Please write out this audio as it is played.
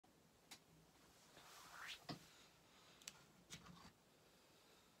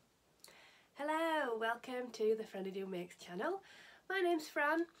welcome to the FrannyDoMakes channel. My name's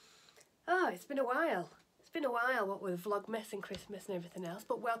Fran. Oh, it's been a while. It's been a while what with Vlogmas and Christmas and everything else,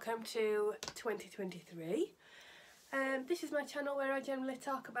 but welcome to 2023. This is my channel where I generally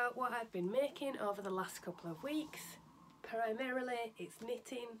talk about what I've been making over the last couple of weeks. Primarily it's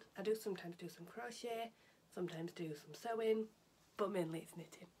knitting. I do sometimes do some crochet, sometimes do some sewing, but mainly it's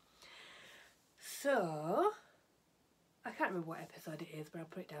knitting. So, I can't remember what episode it is, but I'll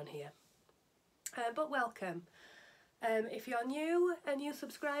put it down here. But welcome. If you're a new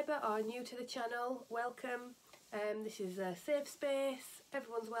subscriber or new to the channel, welcome. This is a safe space,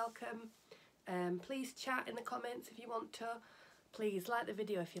 everyone's welcome. Please chat in the comments if you want to. Please like the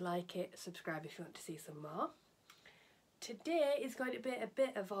video if you like it, subscribe if you want to see some more. Today is going to be a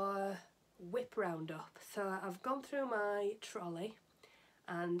bit of a WIP roundup. So I've gone through my trolley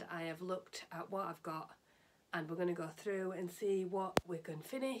and I have looked at what I've got, and we're going to go through and see what we can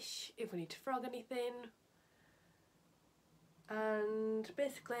finish, if we need to frog anything, and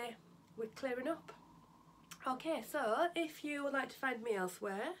basically we're clearing up. Okay, so if you would like to find me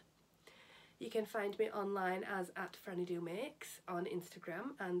elsewhere, you can find me online as @FrannyDoMakes on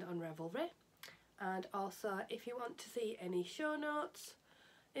Instagram and on Ravelry. And also if you want to see any show notes,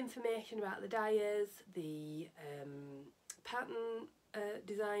 information about the dyers, the pattern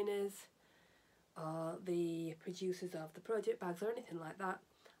designers, or the producers of the project bags or anything like that,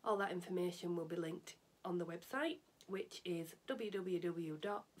 all that information will be linked on the website, which is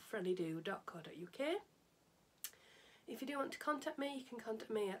www.frannydo.co.uk. If you do want to contact me, you can contact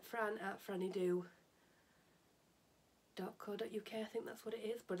me at fran@frannydo.co.uk, I think that's what it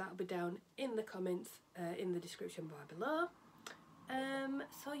is, but that'll be down in the comments in the description bar below.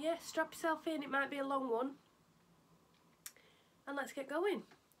 So yeah, strap yourself in, it might be a long one, and let's get going.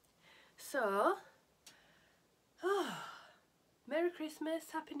 So, Merry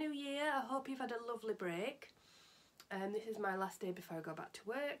Christmas, Happy New Year, I hope you've had a lovely break. This is my last day before I go back to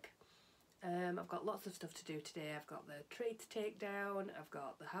work. I've got lots of stuff to do today. I've got the tree to take down, I've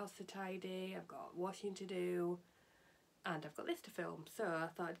got the house to tidy, I've got washing to do, and I've got this to film. So I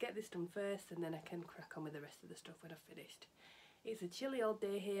thought I'd get this done first and then I can crack on with the rest of the stuff when I've finished. It's a chilly old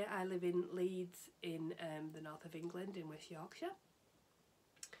day here. I live in Leeds in the north of England in West Yorkshire.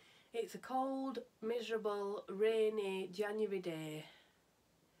 It's a cold, miserable, rainy January day.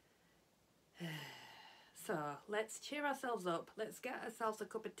 So let's cheer ourselves up. Let's get ourselves a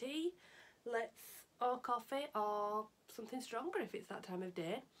cup of tea, or coffee, or something stronger if it's that time of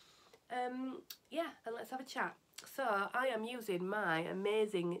day. Yeah, and let's have a chat. So I am using my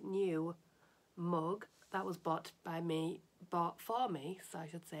amazing new mug that was bought for me, so I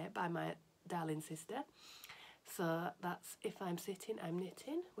should say, by my darling sister. So that's If I'm Sitting, I'm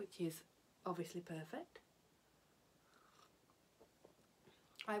Knitting, which is obviously perfect.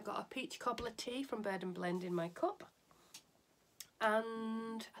 I've got a peach cobbler tea from Bird and Blend in my cup.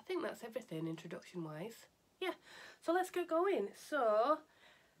 And I think that's everything introduction wise. Yeah, so let's get going. So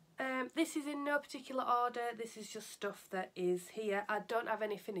this is in no particular order. This is just stuff that is here. I don't have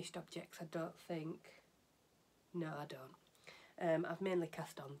any finished objects, I don't think. No, I don't. I've mainly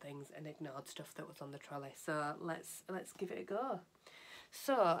cast on things and ignored stuff that was on the trolley. So let's give it a go.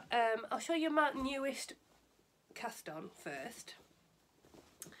 So I'll show you my newest cast on first.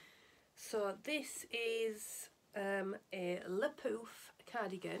 So this is a Pouf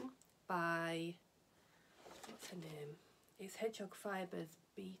cardigan by, what's her name? It's Hedgehog Fibres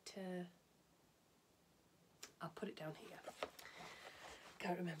Beata. I'll put it down here.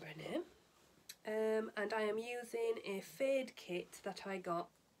 Can't remember her name. And I am using a fade kit that I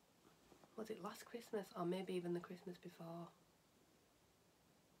got, was it last Christmas or maybe even the Christmas before?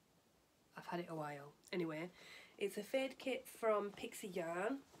 I've had it a while. Anyway, it's a fade kit from Pixie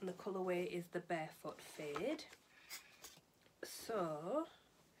Yarn and the colourway is the Barefoot Fade. So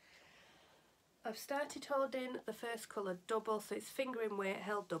I've started holding the first colour double, so it's fingering weight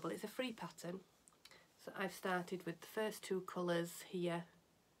held double. It's a free pattern. So I've started with the first two colours here.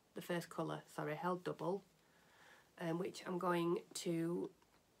 The first colour, sorry, held double, which I'm going to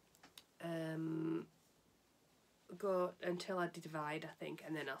go until I divide, I think,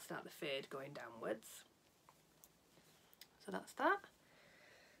 and then I'll start the fade going downwards. So that's that.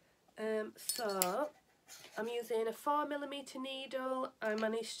 So I'm using a 4mm needle. I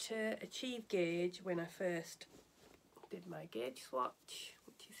managed to achieve gauge when I first did my gauge swatch,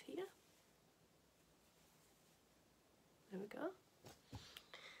 which is here. There we go.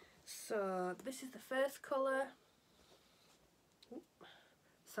 So this is the first colour.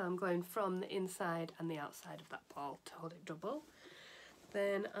 So I'm going from the inside and the outside of that ball to hold it double.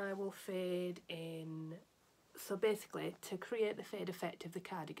 Then I will fade in. So basically, to create the fade effect of the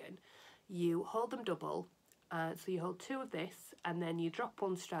cardigan, you hold them double. So you hold 2 of this, and then you drop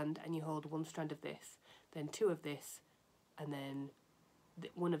 1 strand and you hold 1 strand of this, then 2 of this, and then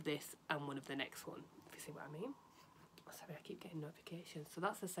 1 of this and 1 of the next one, if you see what I mean. Sorry, I keep getting notifications. So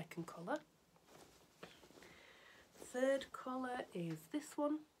that's the second colour. Third colour is this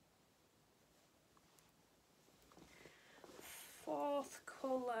one. Fourth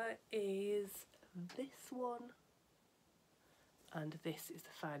colour is this one. And this is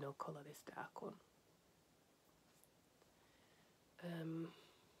the final colour, this dark one.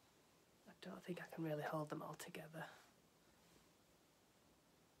 I don't think I can really hold them all together.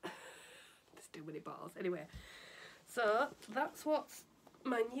 There's too many balls. Anyway, so that's what's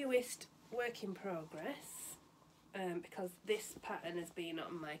my newest work in progress, because this pattern has been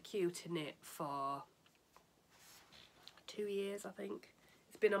on my queue to knit for 2 years, I think.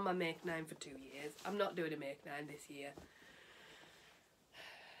 It's been on my Make 9 for 2 years. I'm not doing a Make 9 this year.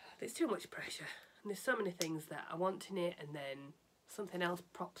 There's too much pressure, and there's so many things that I want to knit, and then something else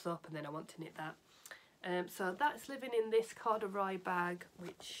props up, and then I want to knit that. So that's living in this corduroy bag,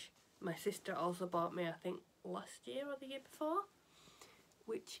 which my sister also bought me, I think, last year or the year before,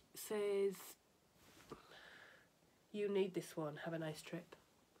 which says, "You need this one, have a nice trip."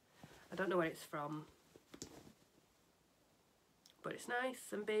 I don't know where it's from, but it's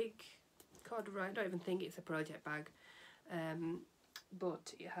nice and big, corduroy. I don't even think it's a project bag,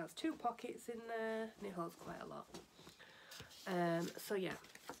 but it has 2 pockets in there and it holds quite a lot. So yeah,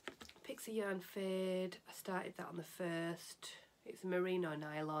 Pixie Yarn Fade, I started that on the 1st. It's merino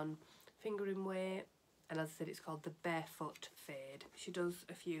nylon, fingering weight, and as I said, it's called the Barefoot Fade. She does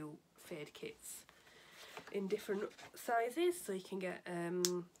a few fade kits in different sizes, so you can get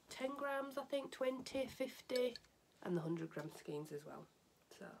 10 grams, I think, 20, 50, and the 100 gram skeins as well.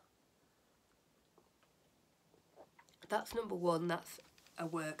 So that's number 1. That's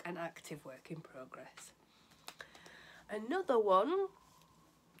an active work in progress. Another one,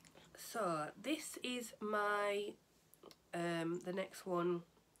 so this is my the next one.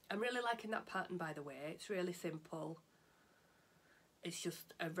 I'm really liking that pattern, by the way. It's really simple. It's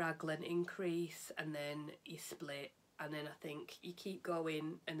just a raglan increase, and then you split, and then I think you keep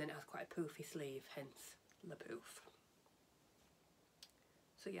going, and then it has quite a poofy sleeve, hence the poof.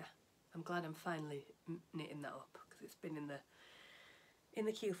 So yeah, I'm glad I'm finally knitting that up, because it's been in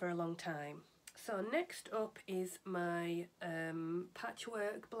the queue for a long time. So next up is my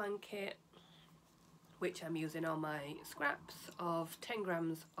patchwork blanket, which I'm using all my scraps of 10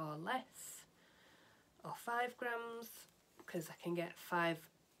 grams or less, or 5 grams, because I can get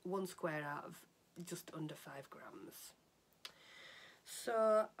 1 square out of just under 5 grams.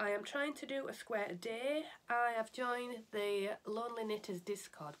 So I am trying to do a square a day. I have joined the Lonely Knitters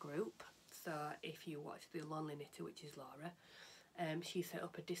Discord group. So if you watch the Lonely Knitter, which is Laura, she set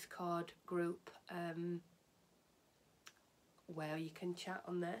up a Discord group where you can chat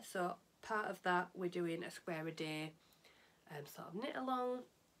on there. So part of that, we're doing a square a day sort of knit along.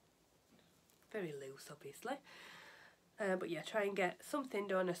 Very loose, obviously. But yeah, try and get something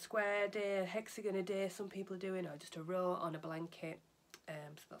done, a square a day, a hexagon a day, some people are doing, or just a row on a blanket.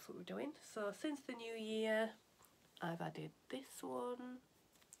 So that's what we're doing. So since the new year, I've added this one,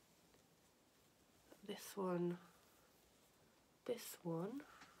 this one, this one,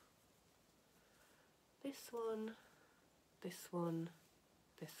 this one, this one,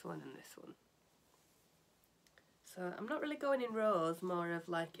 this one, and this one. So I'm not really going in rows, more of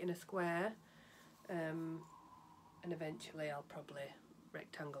like in a square, and eventually I'll probably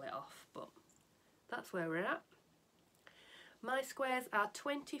rectangle it off, but that's where we're at. My squares are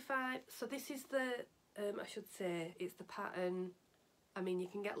 25, so this is the, I should say, it's the pattern. I mean, you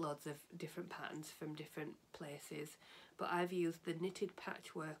can get loads of different patterns from different places, but I've used the Knitted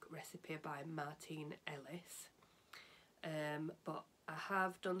Patchwork recipe by Martine Ellis. But I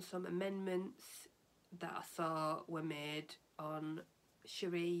have done some amendments that I saw were made on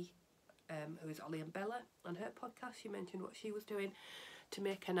Cherie, who is Ollie and Bella, on her podcast. She mentioned what she was doing to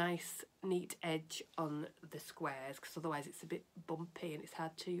make a nice neat edge on the squares, because otherwise it's a bit bumpy and it's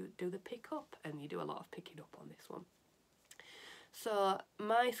hard to do the pick up, and you do a lot of picking up on this one. So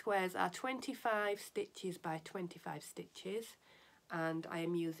my squares are 25 stitches by 25 stitches, and I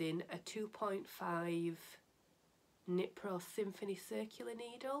am using a 2.5 Knit Pro Symphony circular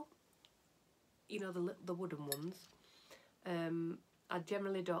needle, you know, the wooden ones. I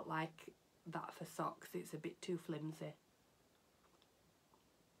generally don't like that for socks, it's a bit too flimsy,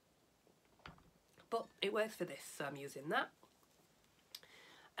 but it works for this, so I'm using that.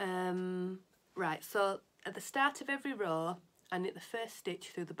 Right, so at the start of every row, I knit the first stitch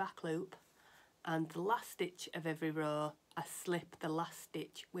through the back loop, and the last stitch of every row I slip the last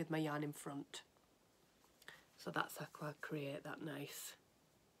stitch with my yarn in front. So that's how I create that nice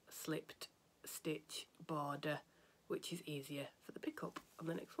slipped stitch border, which is easier for the pickup on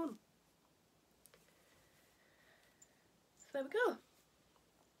the next one. So there we go.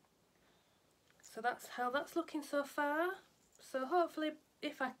 So that's how that's looking so far. So hopefully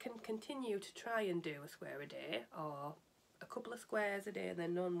if I can continue to try and do a square a day, or a couple of squares a day and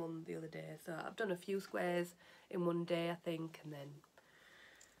then none one the other day. So I've done a few squares in one day I think, and then,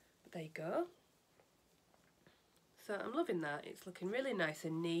 but there you go. So I'm loving that. It's looking really nice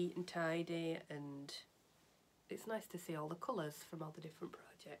and neat and tidy, and it's nice to see all the colours from all the different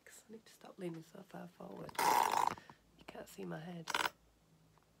projects. I need to stop leaning so far forward. You can't see my head. Is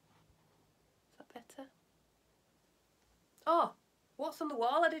that better? Oh, what's on the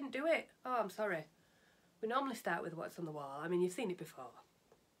wall? I didn't do it. Oh, I'm sorry. We normally start with what's on the wall. I mean, you've seen it before.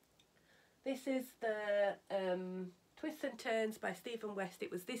 This is the Twists and Turns by Stephen West.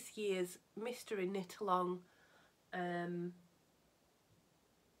 It was this year's Mystery Knit Along. The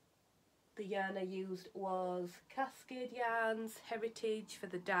yarn I used was Cascade Yarns Heritage for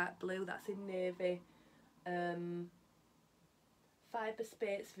the dark blue, that's in navy, Fibre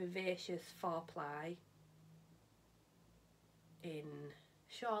Space Vivacious 4-ply in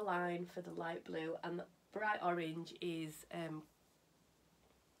Shoreline for the light blue, and the bright orange is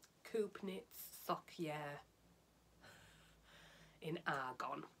Coop Knits Sock Yare in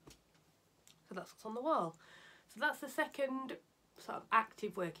Argon. So that's what's on the wall. So that's the second sort of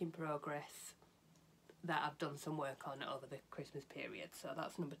active work in progress that I've done some work on over the Christmas period. So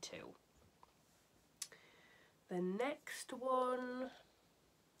that's number 2. The next one,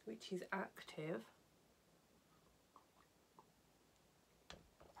 which is active,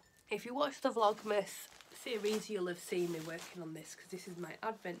 if you watch the Vlogmas series you'll have seen me working on this, because this is my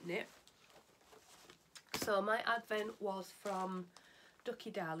Advent knit. So my Advent was from Ducky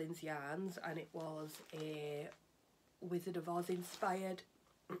Darling's Yarns, and it was a Wizard of Oz inspired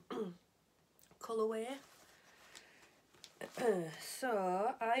colourway.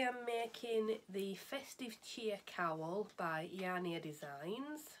 So I am making the Festive Cheer Cowl by Yarnia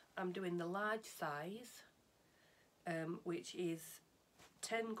Designs. I'm doing the large size, which is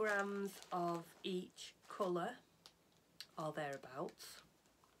 10 grams of each colour or thereabouts.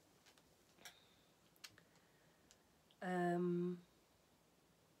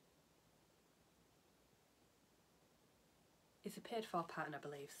 It's a paid for pattern, I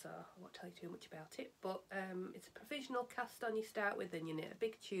believe, so I won't tell you too much about it, but it's a provisional cast on you start with, then you knit a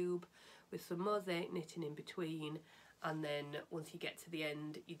big tube with some mosaic knitting in between, and then once you get to the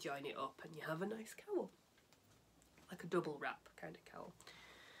end you join it up and you have a nice cowl, like a double wrap kind of cowl.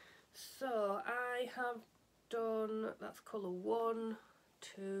 So I have done, that's colour 1,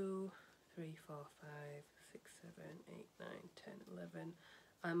 2, 3, 4, 5, 6, 7, 8, 9, 10, 11.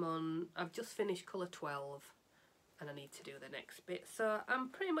 I've just finished colour 12 and I need to do the next bit. So I'm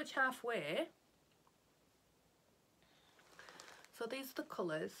pretty much halfway. So these are the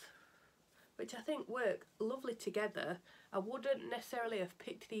colours, which I think work lovely together. I wouldn't necessarily have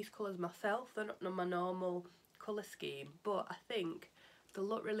picked these colours myself, they're not my normal colour scheme, but I think they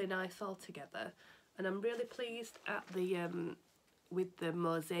look really nice all together, and I'm really pleased at the with the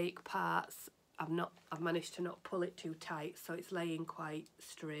mosaic parts. I've managed to not pull it too tight, so it's laying quite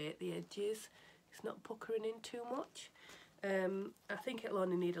straight, the edges. It's not puckering in too much. I think it'll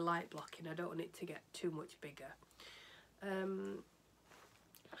only need a light blocking. I don't want it to get too much bigger.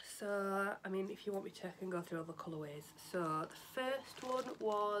 So, I mean, if you want me to, I can go through all the colourways. So, the first one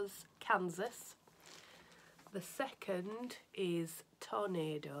was Kansas. The second is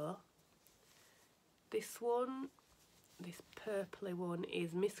Tornado. This one, this purpley one,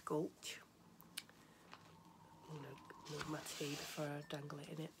 is Miss Gulch. I'm going to move my tea before I dangle it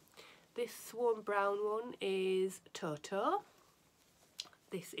in it. This one, brown one, is Toto.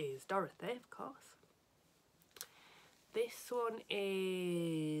 This is Dorothy, of course. This one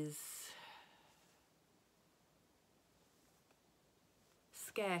is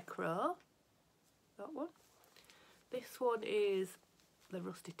Scarecrow. That one. This one is the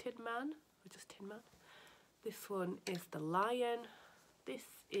Rusty Tin Man, or just Tin Man. This one is the Lion.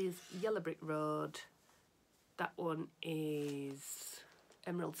 This is Yellow Brick Road. That one is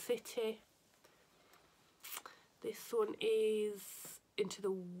Emerald City. This one is Into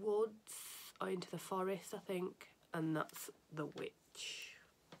the Woods, or Into the Forest, I think, and that's the Witch.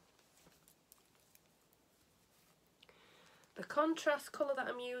 The contrast colour that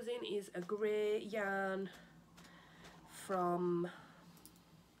I'm using is a grey yarn from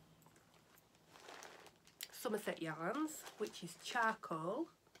Somerset Yarns, which is Charcoal.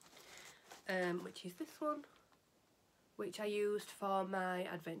 which is this one, which I used for my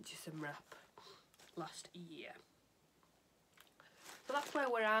Adventuresome wrap last year. So that's where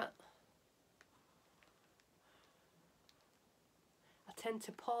we're at. I tend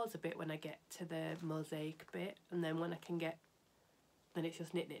to pause a bit when I get to the mosaic bit, and then when I can get, then it's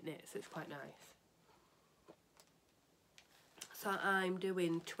just knit, knit, knit, so it's quite nice. So I'm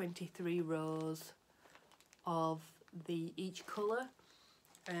doing 23 rows of each colour.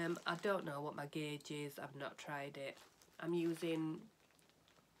 I don't know what my gauge is, I've not tried it. I'm using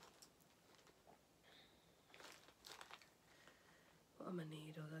what are my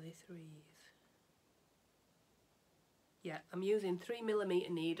needles? Are they 3s? Yeah, I'm using 3mm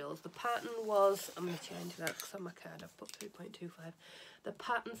needles. The pattern was, I'm going to change that because on my card I've put 3.25. The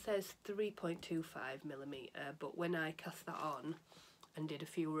pattern says 3.25mm, but when I cast that on and did a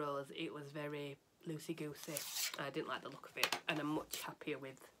few rows, it was very loosey-goosey. I didn't like the look of it, and I'm much happier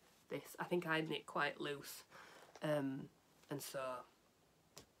with this. I think I knit quite loose, and so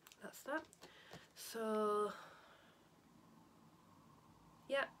that's that. So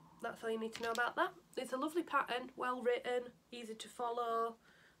yeah, that's all you need to know about that. It's a lovely pattern, well written, easy to follow,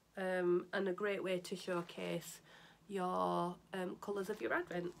 and a great way to showcase your colours of your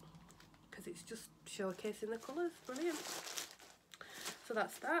advent, because it's just showcasing the colours. Brilliant. So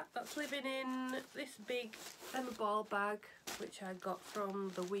that's that. That's living in this big Emma Ball bag, which I got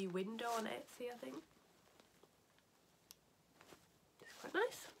from the wee window on Etsy, I think. It's quite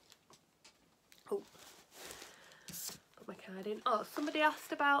nice. Oh, put my card in. Oh, somebody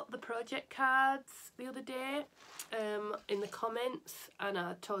asked about the project cards the other day in the comments, and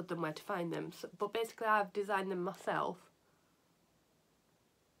I told them where to find them. So, but basically I've designed them myself.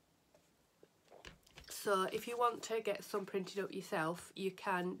 So if you want to get some printed up yourself, you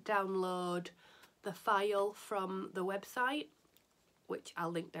can download the file from the website, which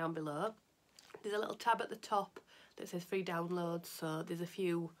I'll link down below. There's a little tab at the top that says free downloads, so there's a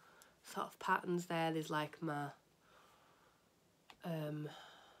few sort of patterns there. There's like my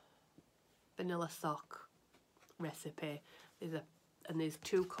vanilla sock recipe. There's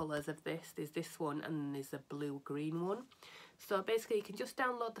two colours of this. There's this one and there's a blue-green one. So basically you can just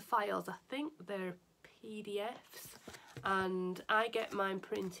download the files. I think they're PDFs, and I get mine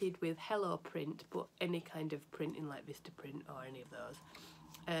printed with Hello Print, but any kind of printing like Vistaprint or any of those,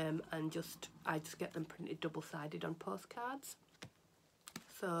 and I just get them printed double-sided on postcards.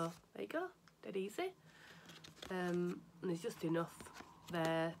 So there you go, dead easy. And there's just enough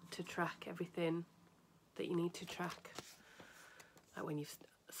there to track everything that you need to track. Like when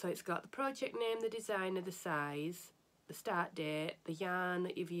so it's got the project name, the designer, the size, the start date, the yarn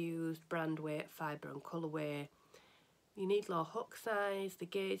that you've used, brand weight, fibre and colourway, your needle or hook size, the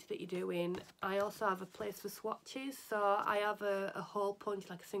gauge that you're doing. I also have a place for swatches, so I have a hole punch,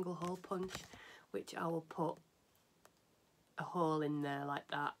 like a single hole punch, which I will put a hole in there like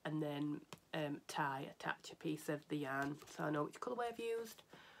that, and then attach a piece of the yarn so I know which colourway I've used.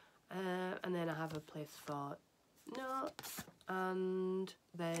 And then I have a place for notes, and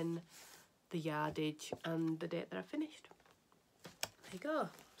then the yardage and the date that I finished. There you go.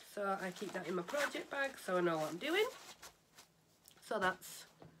 So I keep that in my project bag so I know what I'm doing. So that's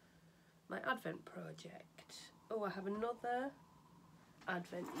my advent project. Oh, I have another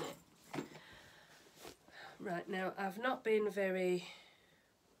advent knit. Right, now I've not been very,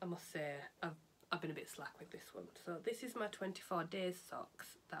 I must say, I've been a bit slack with this one. So this is my 24 days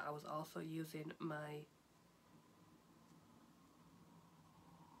socks that I was also using my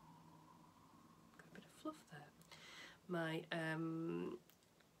fluff there, my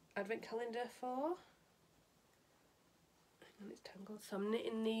advent calendar for, and it's tangled, so I'm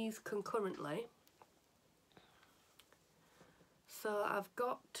knitting these concurrently. So I've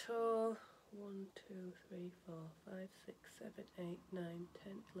got to 1, 2, 3, 4, 5, 6, 7, 8, 9,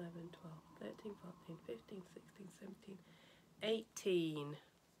 10, 11, 12, 13, 14, 15, 16, 17, 18.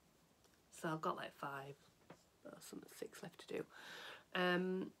 So I've got like 5, some 6 left to do.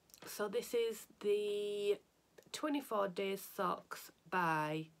 So this is the 24 Days Socks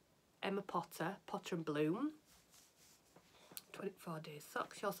by Emma Potter and Bloom. 24 Days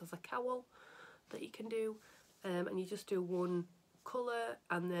Socks. She also has a cowl that you can do, and you just do one colour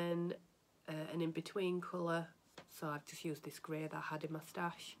and then an in-between colour. So I've just used this grey that I had in my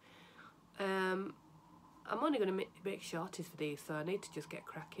stash. I'm only going to make shorties for these, so I need to just get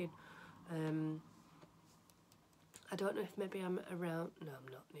cracking. I don't know if maybe I'm around, no, I'm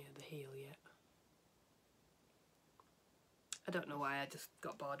not near the heel yet. I don't know why, I just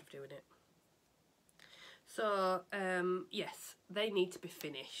got bored of doing it. So, yes, they need to be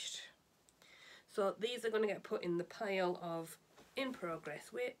finished. So these are going to get put in the pile of in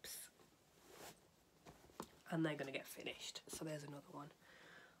progress WIPs. and they're going to get finished. So there's another one.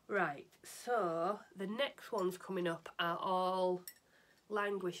 Right, so the next ones coming up are all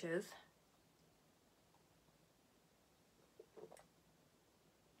languishers.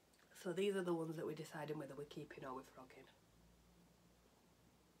 So these are the ones that we're deciding whether we're keeping or we're frogging.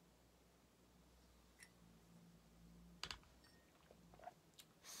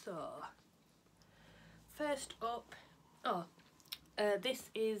 So, first up,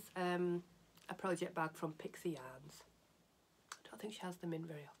 this is a project bag from Pixie Yarns. I don't think she has them in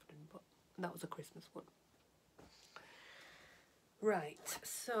very often, but that was a Christmas one. Right,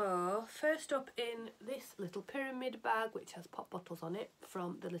 so first up in this little pyramid bag, which has pop bottles on it,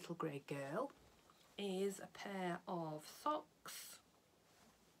 from the Little Grey Girl, is a pair of socks.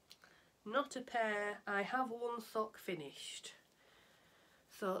 Not a pair, I have one sock finished.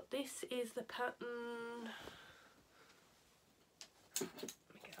 So this is the pattern, let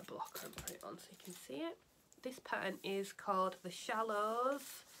me get a blocker and put it on so you can see it. This pattern is called The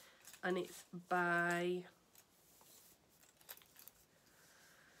Shallows, and it's by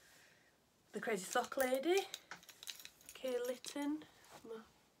the Crazy Sock Lady, Kay Lytton.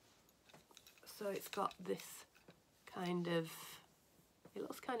 So it's got this kind of, it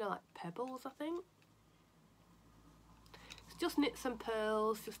looks kind of like pebbles, I think. It's just knits and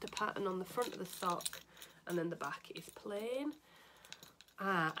pearls, just a pattern on the front of the sock, and then the back is plain.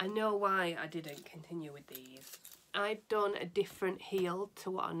 Ah, I know why I didn't continue with these. I'd done a different heel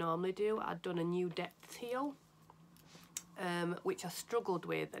to what I normally do. I'd done a new depth heel, which I struggled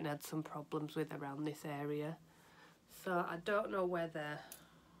with and had some problems with around this area. So I don't know whether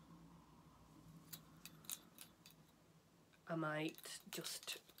I might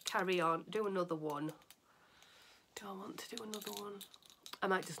just carry on, do another one. Do I want to do another one? I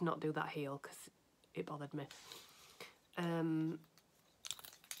might just not do that heel because it bothered me. I'm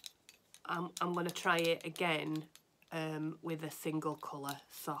going to try it again with a single colour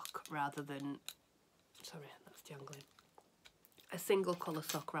sock rather than, sorry, that's jangling. A single colour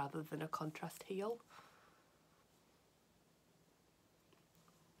sock rather than a contrast heel.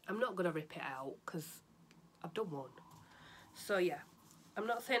 I'm not going to rip it out because I've done one. So yeah, I'm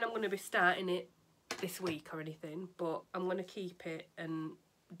not saying I'm going to be starting it this week or anything, but I'm going to keep it and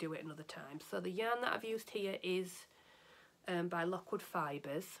do it another time. So the yarn that I've used here is by Lockwood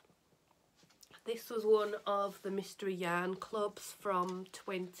Fibres. This was one of the mystery yarn clubs from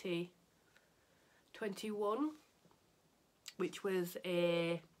 2021, which was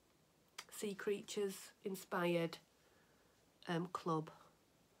a sea creatures inspired club.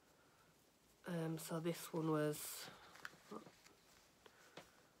 So this one was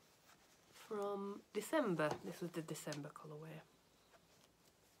from December. This was the December colourway.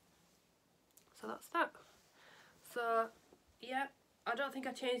 So that's that. So yeah, I don't think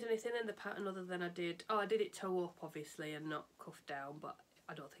I changed anything in the pattern other than I did it toe up obviously and not cuff down, but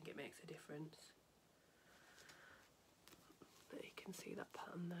I don't think it makes a difference. But you can see that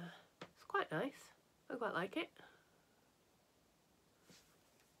pattern there. It's quite nice. I quite like it.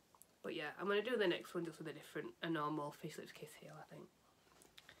 But yeah, I'm going to do the next one just with a normal Fish Lips Kiss heel, I think.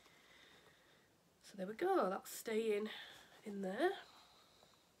 So there we go, that's staying in there.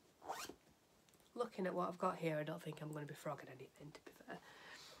 Looking at what I've got here, I don't think I'm going to be frogging anything, to be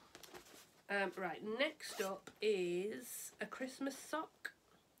fair. Right, next up is a Christmas sock.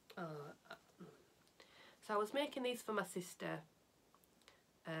 So I was making these for my sister,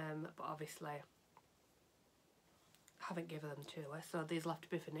 but obviously I haven't given them to her, so these will have to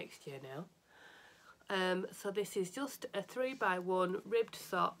be for next year now. So this is just a 3x1 ribbed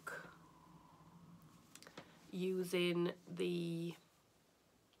sock using the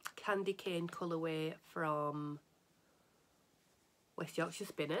Candy Cane colourway from West Yorkshire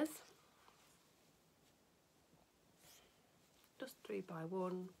Spinners. Just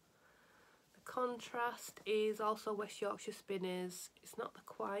 3x1. The contrast is also West Yorkshire Spinners. It's not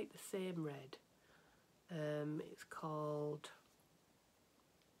quite the same red. It's called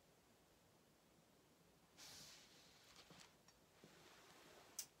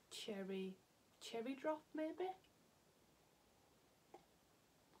Cherry Drop, maybe?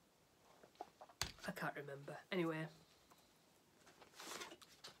 I can't remember. Anyway,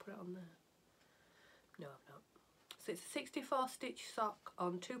 put it on there. No, I've not. So it's a 64 stitch sock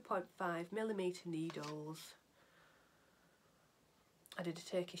on 2.5mm needles. I did a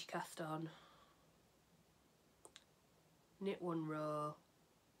Turkish cast on. Knit 1 row,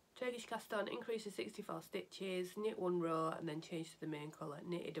 Turkish cast on, increase to 64 stitches, knit 1 row and then change to the main colour,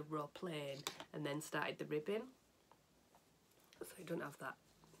 knitted a row plain and then started the ribbing. So you don't have that.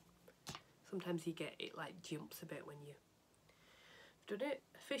 Sometimes you get it like jumps a bit when you done it.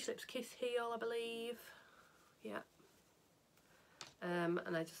 Fish Lips Kiss heel, I believe. yeah. And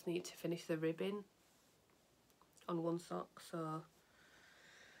I just need to finish the ribbing on one sock, so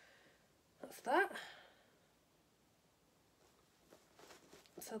that's that.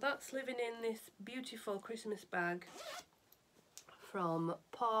 So that's living in this beautiful Christmas bag from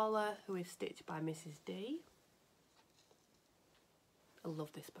Paula, who is stitched by Mrs. D. I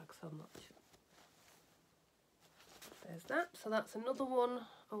love this bag so much. There's that. So that's another one.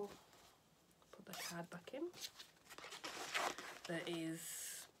 Oh, put the card back in. There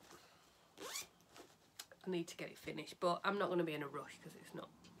is... I need to get it finished, but I'm not going to be in a rush because it's not...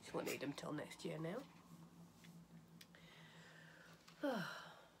 She won't need them till next year now. Right.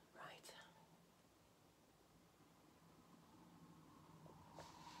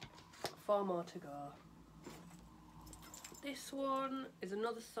 4 more to go. This one is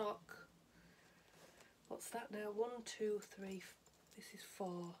another sock. What's that now? 1, 2, 3. This is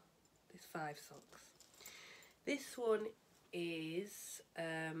 4. There's 5 socks. This one is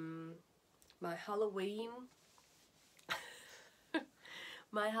my Halloween.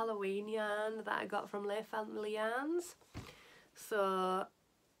 My Halloween yarn that I got from Le Family Yarns. So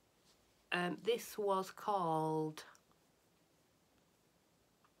this was called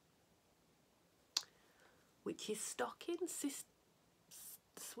Witch's Stockings.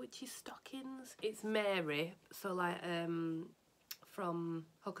 Witch's Stockings. It's Mary, so like from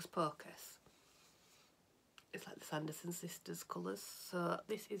Hocus Pocus. It's like the Sanderson sisters colours. So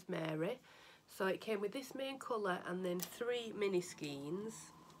this is Mary. So it came with this main colour and then 3 mini skeins.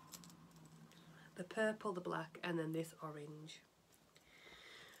 The purple, the black, and then this orange.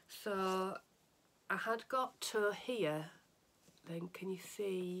 So I had got to here, then can you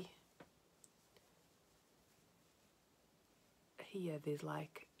see here there's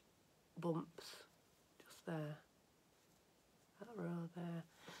like bumps just there, that row there,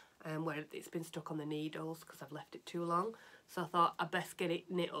 and where it's been stuck on the needles because I've left it too long. So I thought I'd best get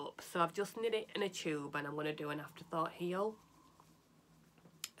it knit up. So I've just knit it in a tube and I'm going to do an afterthought heel.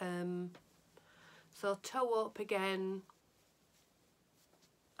 So toe up again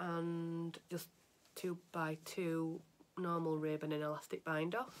and just 2 by 2 normal rib and an elastic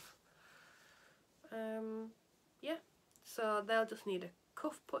bind off. Yeah, so they'll just need a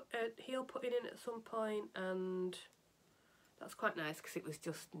heel putting in at some point, and that's quite nice because it was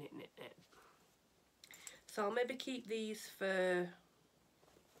just knit. So I'll maybe keep these for,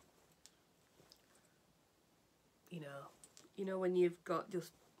 you know when you've got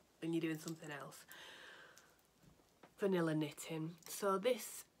when you're doing something else. Vanilla knitting. So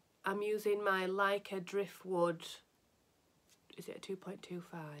this, I'm using my Leica Driftwood, is it a 2.25?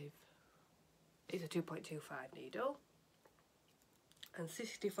 It's a 2.25 needle. And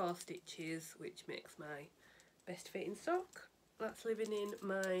 64 stitches, which makes my best fitting sock. That's living in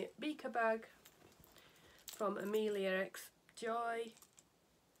my beaker bag from Amelia X Joy.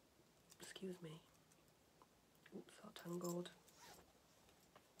 Excuse me. Oops, so tangled.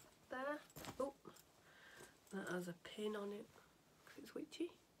 There. Oh, that has a pin on it because it's witchy.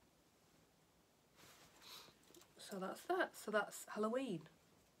 So that's that. So that's Halloween.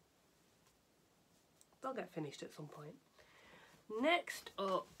 They'll get finished at some point. Next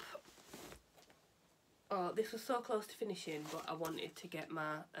up, oh, this was so close to finishing, but I wanted to get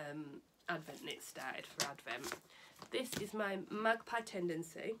my Advent knit started for Advent. This is my Magpie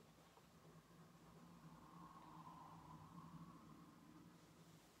Tendency.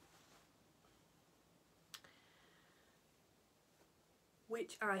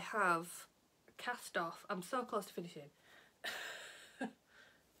 Which I have cast off. I'm so close to finishing.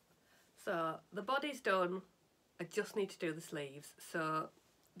 So the body's done. I just need to do the sleeves. So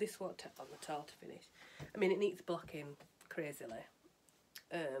this won't take on at all to finish. I mean, it needs blocking crazily.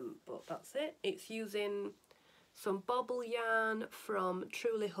 But that's it. It's using some bobble yarn from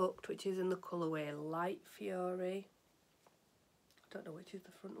Truly Hooked, which is in the colourway Light Fury. I don't know which is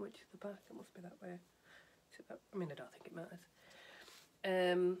the front, which is the back. It must be that way. I mean, I don't think it matters.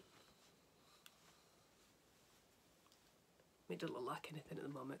 It doesn't look like anything at the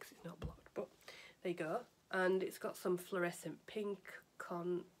moment because it's not blocked, but there you go. And it's got some fluorescent pink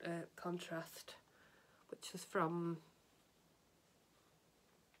contrast, which is from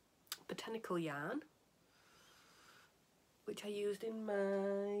Botanical Yarn, which I used in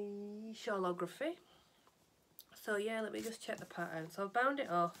my shawlography. So yeah, let me just check the pattern. So I've bound it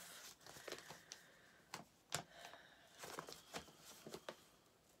off.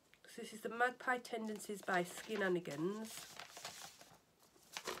 So this is the Magpie Tendencies by Skeinanigans.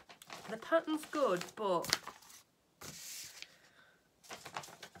 The pattern's good, but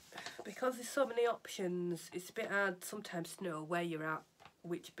because there's so many options, it's a bit hard sometimes to know where you're at,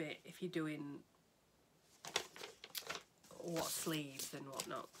 which bit, if you're doing what sleeves and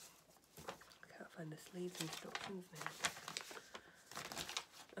whatnot. I can't find the sleeves instructions now.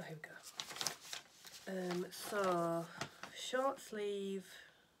 Oh, here we go. So short sleeve.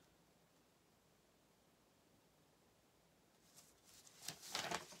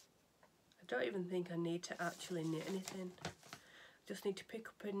 I don't even think I need to actually knit anything. I just need to pick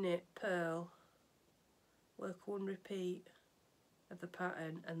up and knit, purl, work one repeat of the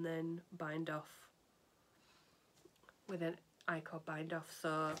pattern, and then bind off with an I-cord bind off.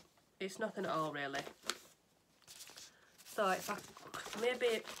 So it's nothing at all really. So if I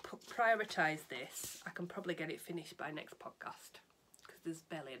maybe prioritise this, I can probably get it finished by next podcast because there's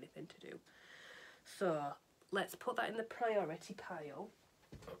barely anything to do. So let's put that in the priority pile.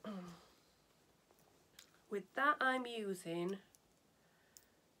 With that, I'm using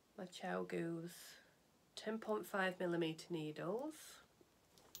my Chow Goose 10.5mm needles.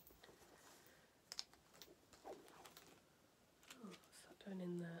 Oh, what's that doing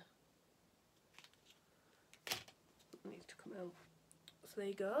in there? It needs to come out. So there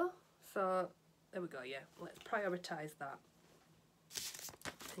you go. So there we go, yeah. Let's prioritise that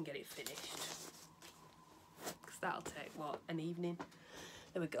and get it finished. Because that'll take, what, an evening?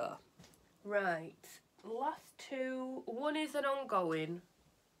 There we go. Right. Last two. One is an ongoing,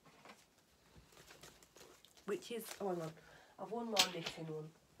 which is, oh hang on, I've one more knitting one.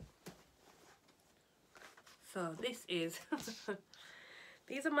 So this is,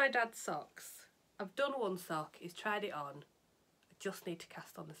 these are my dad's socks. I've done one sock, he's tried it on. I just need to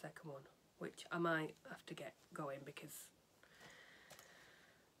cast on the second one, which I might have to get going because,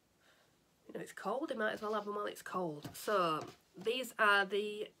 you know, it's cold, I might as well have them while it's cold. So these are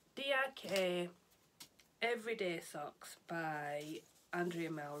the DRK Everyday Socks by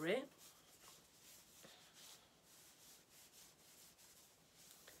Andrea Mowry.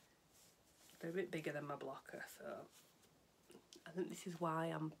 They're a bit bigger than my blocker, so I think this is why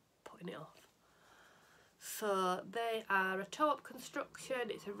I'm putting it off. So they are a toe-up construction.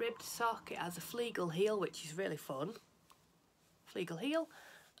 It's a ribbed sock. It has a fleagle heel, which is really fun. Fleagle heel,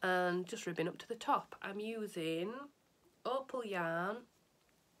 and just ribbing up to the top. I'm using opal yarn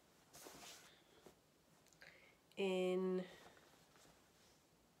in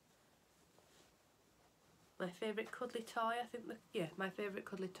my favourite cuddly toy. I think my favourite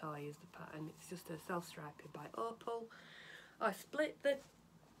cuddly toy is the pattern. It's just a self-striping by Opal. I split the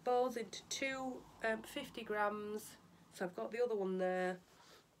bows into two 50 grams, so I've got the other one there.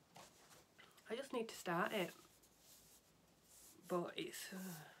 I just need to start it, but it's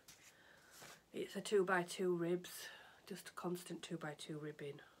a 2x2 ribs, just a constant 2x2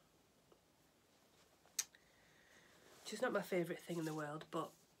 ribbing, which is not my favourite thing in the world,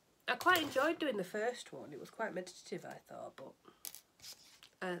 but I quite enjoyed doing the first one. It was quite meditative, I thought, but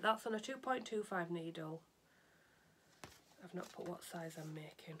that's on a 2.25 needle. I've not put what size I'm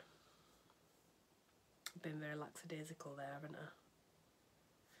making. I've been very lackadaisical there, haven't I?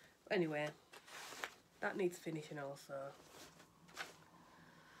 But anyway, that needs finishing also.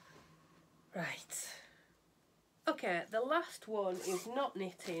 Right. Okay, the last one is not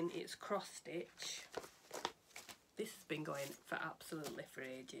knitting, it's cross stitch. This has been going for absolutely for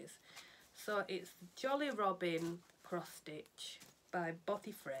ages. So it's Jolly Robin cross stitch by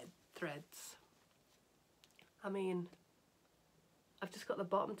Bothy Threads. I mean, I've just got the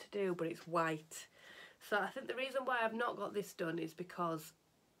bottom to do, but it's white. So I think the reason why I've not got this done is because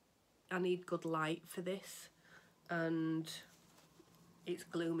I need good light for this, and it's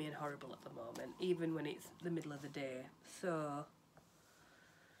gloomy and horrible at the moment, even when it's the middle of the day. So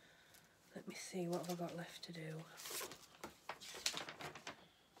let me see, what have I got left to do?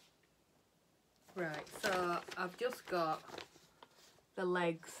 Right, so I've just got the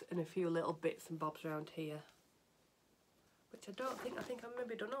legs and a few little bits and bobs around here, which I think I've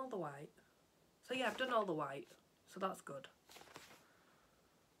maybe done all the white. So yeah, I've done all the white, so that's good.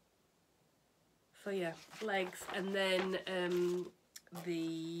 So yeah, legs, and then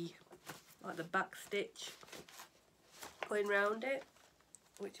the back stitch going round it,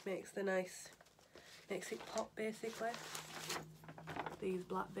 which makes it pop basically, these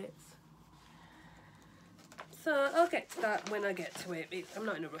black bits. So I'll get to that when I get to it. I'm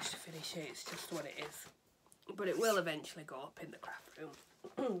not in a rush to finish it, it's just what it is. But it will eventually go up in the craft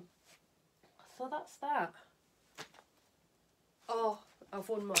room. So that's that. Oh, I've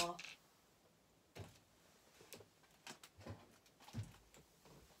one more.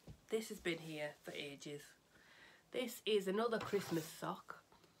 This has been here for ages. This is another Christmas sock.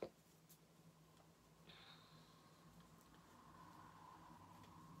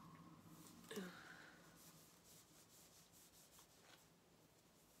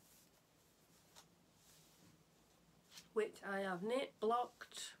 which I have knit,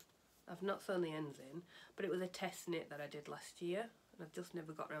 blocked. I've not sewn the ends in, but it was a test knit that I did last year, and I've just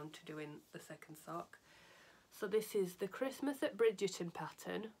never got around to doing the second sock. So this is the Christmas at Bridgerton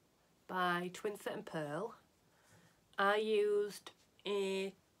pattern by Twinset and Purl. I used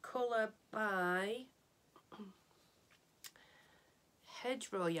a colour by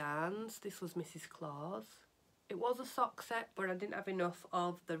Hedgerow Yarns. This was Mrs. Claus. It was a sock set, but I didn't have enough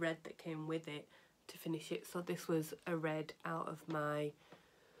of the red that came with it to finish it, so this was a red out of my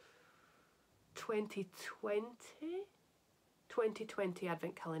 2020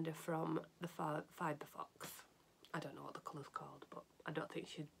 advent calendar from the Fibre Fox. I don't know what the colour's called, but I don't think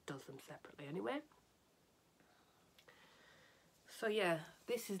she does them separately anyway. So yeah,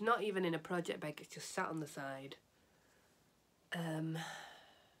 this is not even in a project bag, it's just sat on the side. I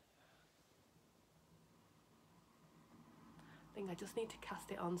think I just need to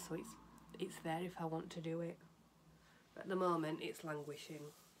cast it on so it's there if I want to do it. At the moment it's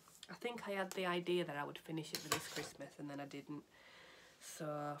languishing. I think I had the idea that I would finish it for this Christmas and then I didn't.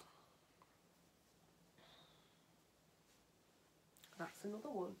 So that's another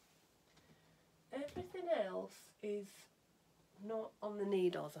one. Everything else is not on the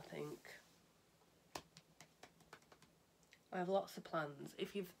needles, I think. I have lots of plans.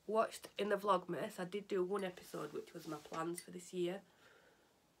 If you've watched in the Vlogmas, I did do one episode which was my plans for this year.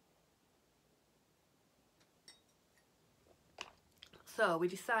 So we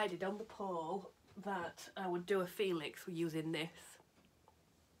decided on the poll that I would do a Felix using this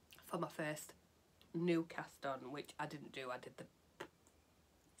for my first new cast on, which I didn't do. I did the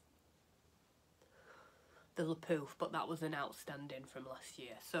Pouf, but that was an outstanding from last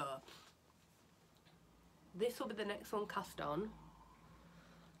year. So this will be the next one cast on,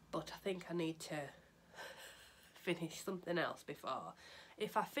 but I think I need to finish something else before.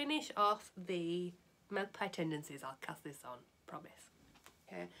 If I finish off the Magpie tendencies, I'll cast this on, promise.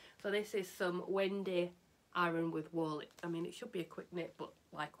 Okay, so this is some Wendy iron with wool. I mean, it should be a quick knit, but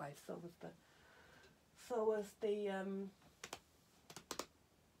likewise, so was the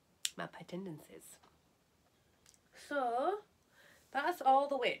Magpie tendencies. So that's all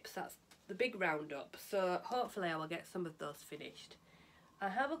the WIPs. That's the big roundup. So hopefully I will get some of those finished. I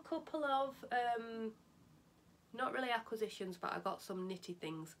have a couple of not really acquisitions, but I got some knitty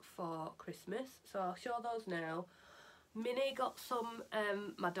things for Christmas, so I'll show those now. Minnie got some,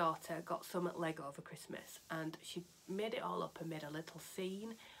 my daughter got some at Lego over Christmas, and she made it all up and made a little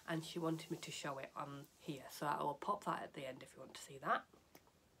scene, and she wanted me to show it on here, so I will pop that at the end if you want to see that.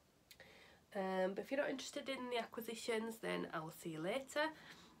 But if you're not interested in the acquisitions, then I will see you later.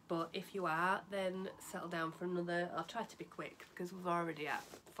 But if you are, then settle down for another. I'll try to be quick because we're already at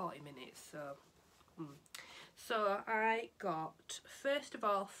 40 minutes. So I got, first of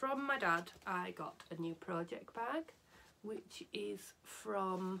all, from my dad, I got a new project bag, which is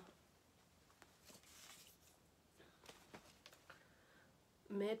from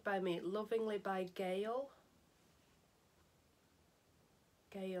Made by Me, Lovingly by Gail.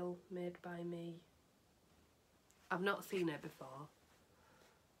 Gail, Made by Me. I've not seen her before,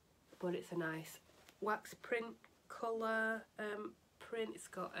 but it's a nice wax print colour print. It's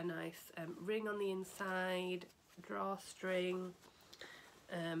got a nice ring on the inside, drawstring,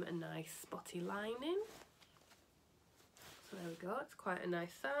 a nice spotty lining. So there we go, it's quite a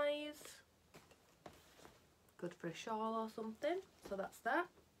nice size. Good for a shawl or something, so that's that.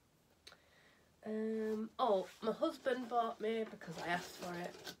 Oh, my husband bought me, because I asked for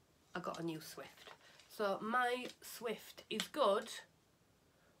it, I got a new Swift. So my Swift is good,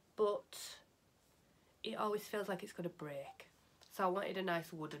 but it always feels like it's going to break. So I wanted a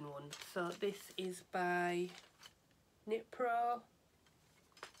nice wooden one. So this is by Knit Pro.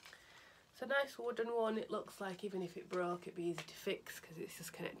 It's a nice wooden one. It looks like even if it broke, it'd be easy to fix because it's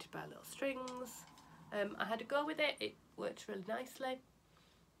just connected by little strings. I had to go with it. It works really nicely.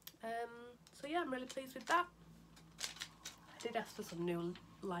 So yeah, I'm really pleased with that. I did ask for some new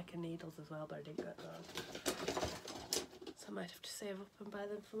Leica needles as well, but I didn't get those. So I might have to save up and buy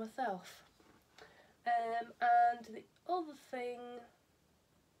them for myself. And the other thing,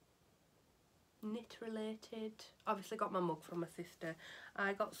 knit related, obviously got my mug from my sister.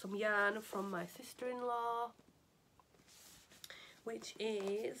 I got some yarn from my sister-in-law, which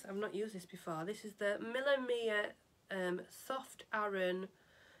is, I've not used this before, this is the Millimere Soft Aran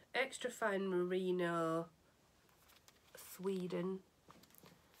Extra Fine Merino Sweden.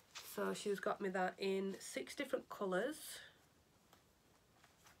 So she's got me that in 6 different colours.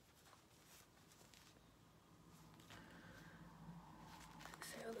 Let's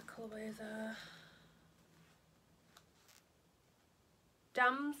see what the colourways are.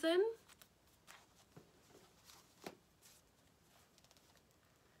 Damson,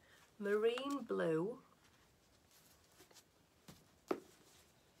 marine blue,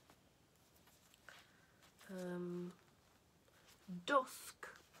 dusk,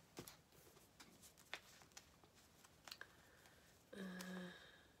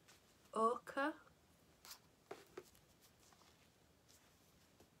 ochre,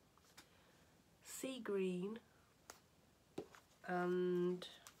 sea green, and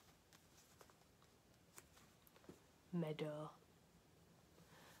meadow.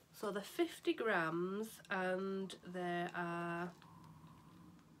 So they're 50 grams and there are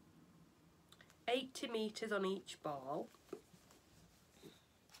 80 metres on each ball.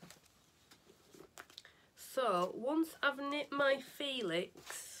 So once I've knit my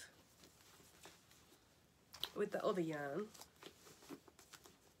Felix with the other yarn,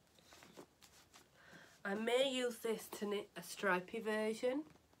 I may use this to knit a stripy version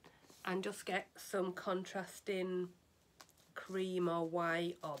and just get some contrasting cream or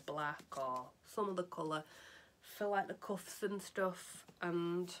white or black or some other colour for like the cuffs and stuff,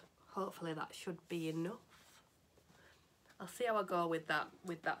 and hopefully that should be enough. I'll see how I go with that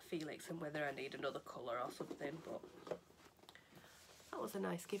Felix and whether I need another colour or something, but that was a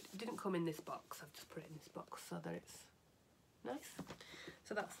nice gift. It didn't come in this box, I've just put it in this box so that it's nice.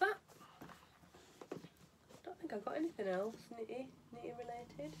 So that's that. I don't think I've got anything else knitty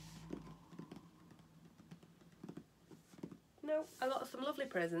related. No, I got some lovely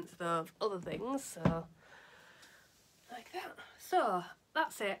presents though of other things, so like that. So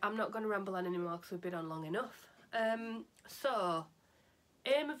that's it. I'm not going to ramble on anymore because we've been on long enough. So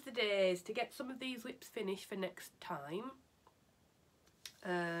aim of the day is to get some of these WIPs finished for next time,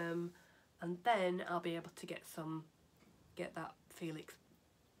 and then I'll be able to get that Felix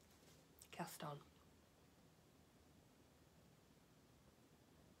cast on.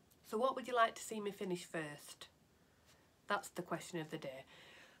 So what would you like to see me finish first? That's the question of the day.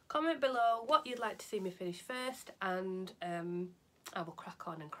 Comment below what you'd like to see me finish first, and I will crack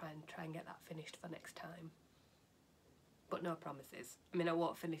on and try and get that finished for next time. But no promises. I mean, I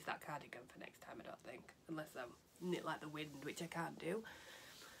won't finish that cardigan for next time, I don't think, unless I knit like the wind, which I can't do.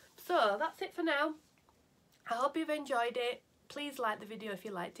 So that's it for now. I hope you've enjoyed it. Please like the video if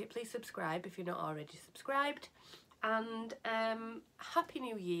you liked it. Please subscribe if you're not already subscribed. And Happy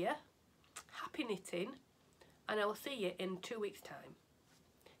New Year. Happy knitting. And I will see you in 2 weeks' time.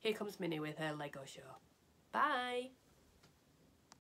 Here comes Minnie with her Lego show. Bye!